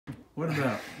What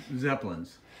about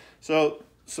Zeppelins? So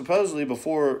supposedly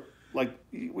before, like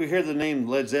we hear the name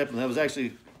Led Zeppelin, that was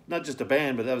actually not just a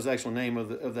band, but that was the actual name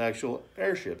of the actual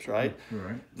airships, right?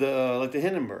 Right. Like the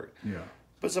Hindenburg. Yeah.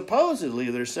 But supposedly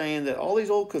they're saying that all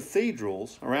these old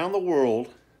cathedrals around the world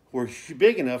were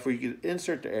big enough where you could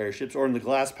insert the airships, or in the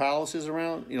glass palaces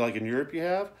around, like in Europe you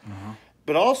have.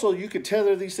 But also you could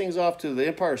tether these things off to the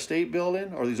Empire State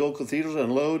Building or these old cathedrals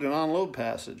and load and unload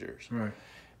passengers. Right.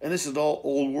 And this is all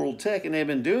old world tech, and they've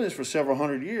been doing this for several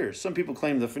hundred years. Some people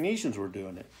claim the Phoenicians were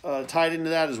doing it. Tied into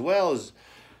that as well is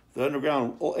the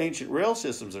underground ancient rail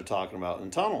systems they're talking about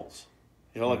and tunnels.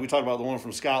 Like we talked about the one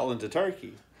from Scotland to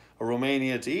Turkey, or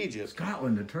Romania to Egypt.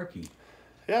 Scotland to Turkey.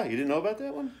 Yeah, you didn't know about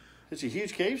that one? It's a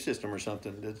huge cave system or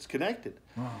something that's connected.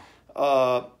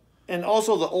 Wow. And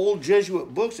also the old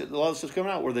Jesuit books that a lot of stuff's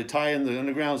coming out where they tie in the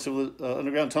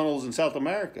underground tunnels in South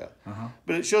America.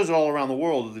 But it shows it all around the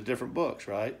world with the different books,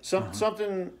 right?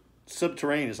 Something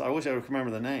subterraneous. I wish I would remember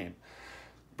the name.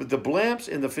 But the blimps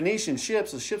and the Phoenician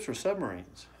ships, the ships were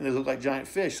submarines. And they look like giant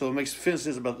fish. So it makes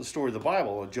sense about the story of the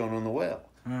Bible of Jonah and the whale.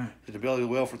 Right. To the belly of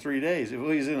the whale for 3 days. If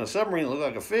he's in a submarine that looked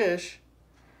like a fish,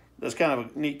 that's kind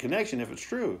of a neat connection if it's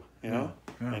true, Yeah.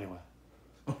 Anyway.